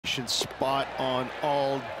location, spot on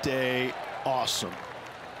all day. Awesome.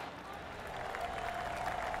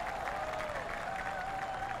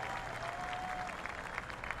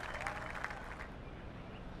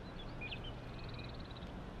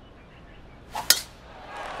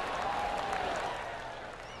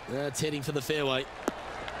 That's heading for the fairway.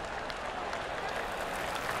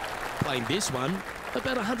 Playing this one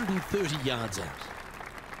about 130 yards out.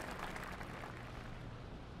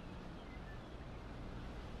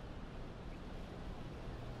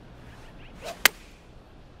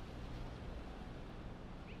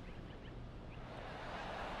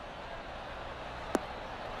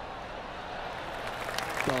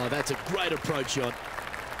 Oh, that's a great approach shot.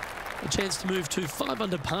 A chance to move to 5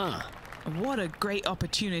 under par. What a great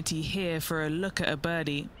opportunity here for a look at a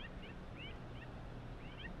birdie.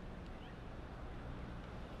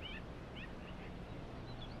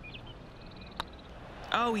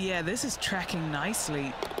 Oh yeah, this is tracking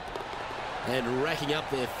nicely. And racking up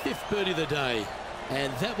their 5th birdie of the day.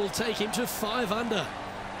 And that will take him to 5 under.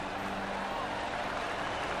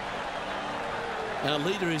 Our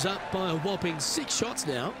leader is up by a whopping 6 shots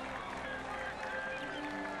now.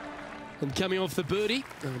 And coming off the birdie,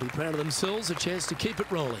 they'll be proud of themselves, a chance to keep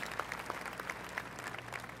it rolling.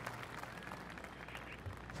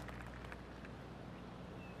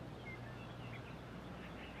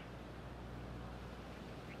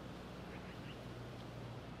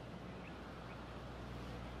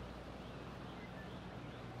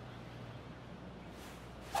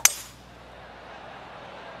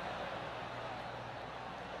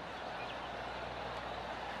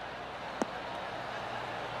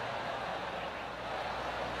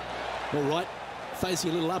 All right, facing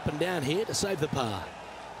a little up and down here to save the par.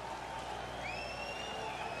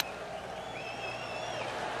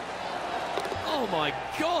 Oh my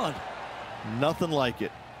God! Nothing like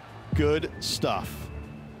it. Good stuff.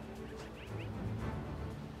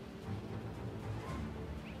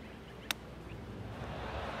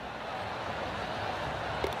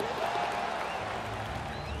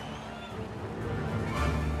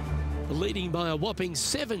 Leading by a whopping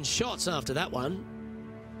 7 shots after that one.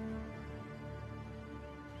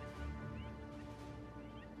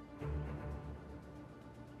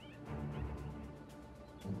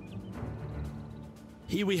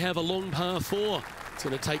 Here we have a long par 4. It's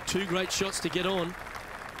going to take 2 great shots to get on.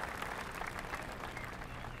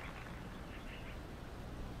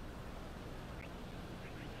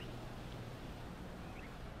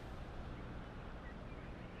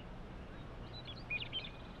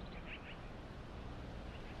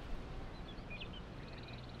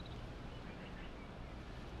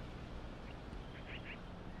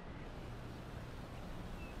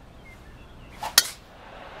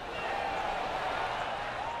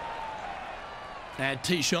 That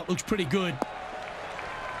tee shot looks pretty good.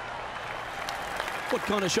 What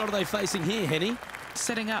kind of shot are they facing here, Henny?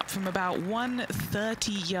 Setting up from about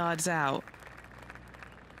 130 yards out.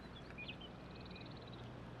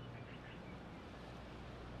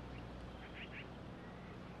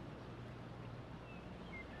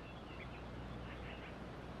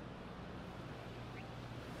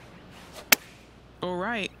 All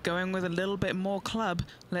right, going with a little bit more club.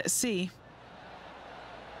 Let's see.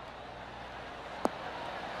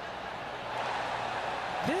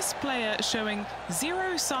 This player showing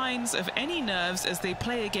 0 signs of any nerves as they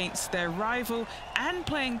play against their rival and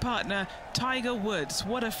playing partner, Tiger Woods.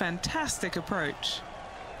 What a fantastic approach.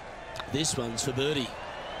 This one's for birdie.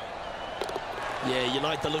 Yeah, you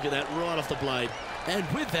like the look of that right off the blade. And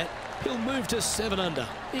with that, he'll move to 7 under.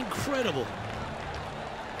 Incredible.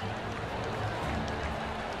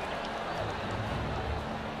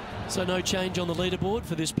 So no change on the leaderboard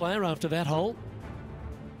for this player after that hole.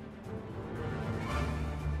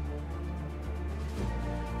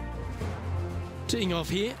 Teeing off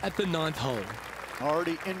here at the 9th hole.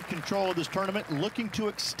 Already in control of this tournament, looking to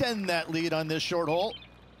extend that lead on this short hole.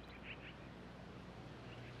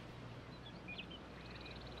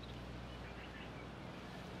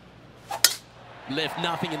 Left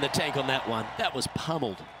nothing in the tank on that one. That was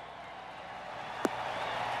pummeled.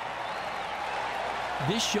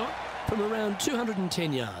 This shot from around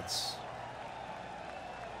 210 yards.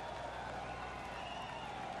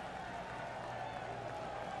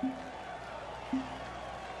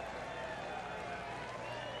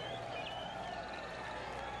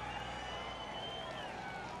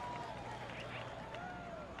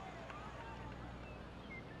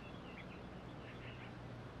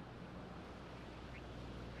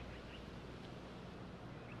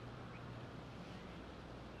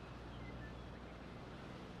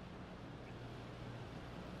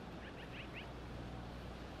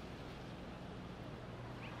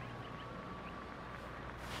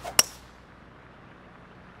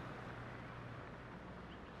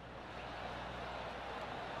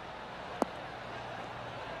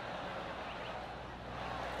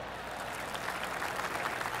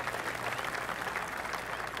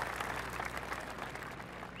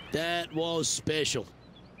 That was special.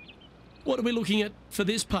 What are we looking at for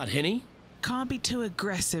this putt, Henny? Can't be too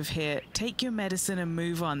aggressive here. Take your medicine and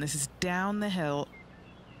move on. This is down the hill.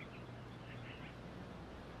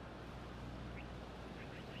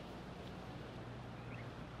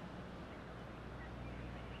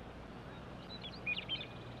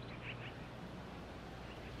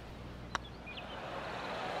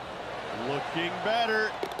 Looking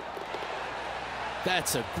better.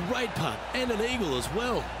 That's a great putt and an eagle as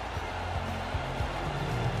well.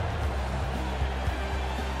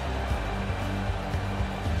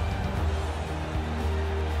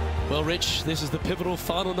 Well, Rich, this is the pivotal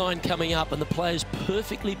final 9 coming up, and the players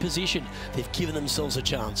perfectly positioned. They've given themselves a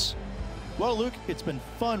chance. Well, Luke, it's been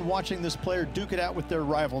fun watching this player duke it out with their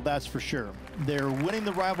rival, that's for sure. They're winning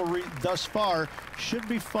the rivalry thus far. Should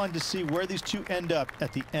be fun to see where these two end up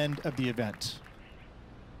at the end of the event.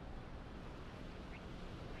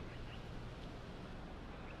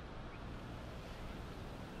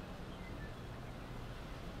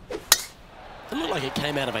 It looked like it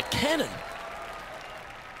came out of a cannon.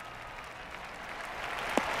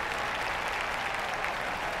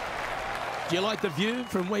 Do you like the view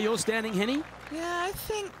from where you're standing, Henny? Yeah, I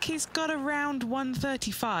think he's got around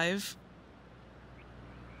 135.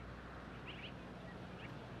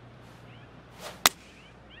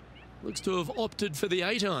 Looks to have opted for the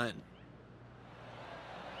 8-iron.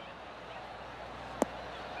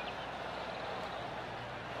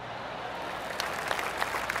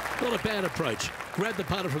 Not a bad approach. Grab the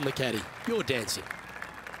putter from the caddy. You're dancing.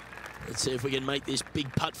 Let's see if we can make this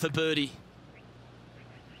big putt for birdie.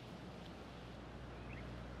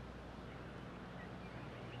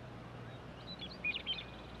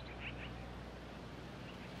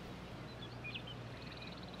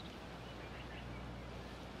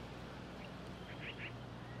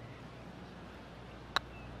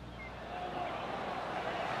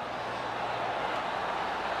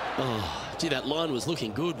 Oh, gee, that line was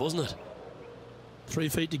looking good, wasn't it? 3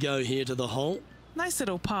 feet to go here to the hole. Nice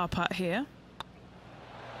little par putt here.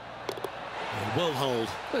 And well holed.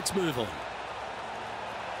 Let's move on.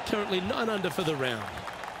 Currently 9 under for the round.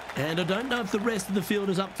 And I don't know if the rest of the field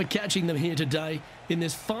is up for catching them here today in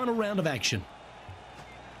this final round of action.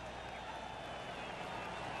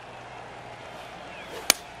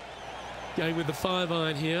 Going with the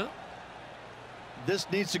 5-iron here. This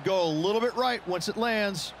needs to go a little bit right once it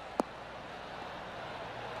lands.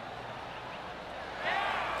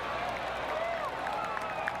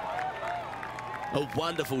 A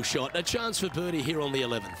wonderful shot. A chance for birdie here on the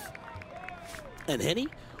 11th. And Henny,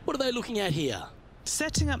 what are they looking at here?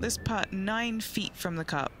 Setting up this putt 9 feet from the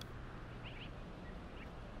cup.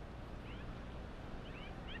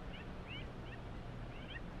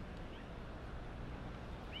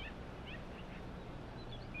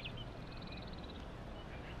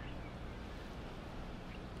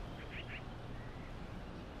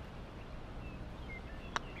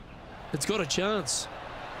 It's got a chance.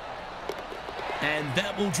 And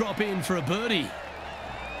that will drop in for a birdie.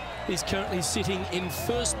 He's currently sitting in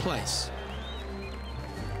first place.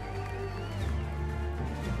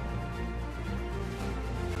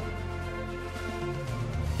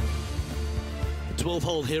 The 12th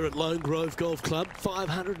hole here at Lone Grove Golf Club,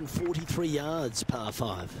 543 yards, par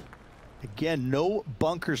 5. Again, no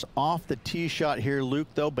bunkers off the tee shot here, Luke,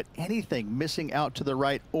 though, but anything missing out to the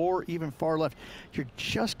right or even far left, you're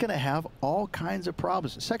just going to have all kinds of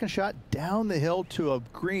problems. Second shot down the hill to a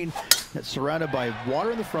green that's surrounded by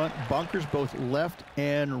water in the front, bunkers both left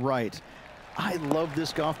and right. I love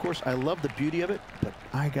this golf course. I love the beauty of it, but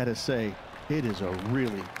I got to say, it is a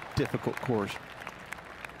really difficult course.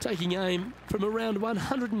 Taking aim from around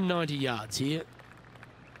 190 yards here.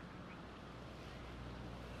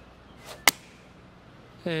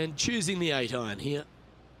 And choosing the 8-iron here.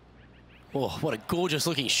 Oh, what a gorgeous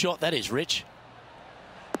looking shot that is, Rich.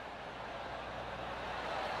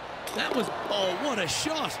 That was, oh, what a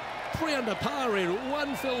shot. 3 under par in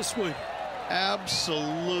one fell swoop.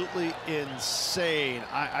 Absolutely insane.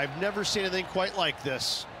 I've never seen anything quite like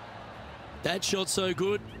this. That shot's so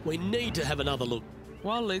good, we need to have another look.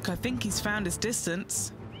 Well, Luke, I think he's found his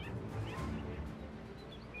distance.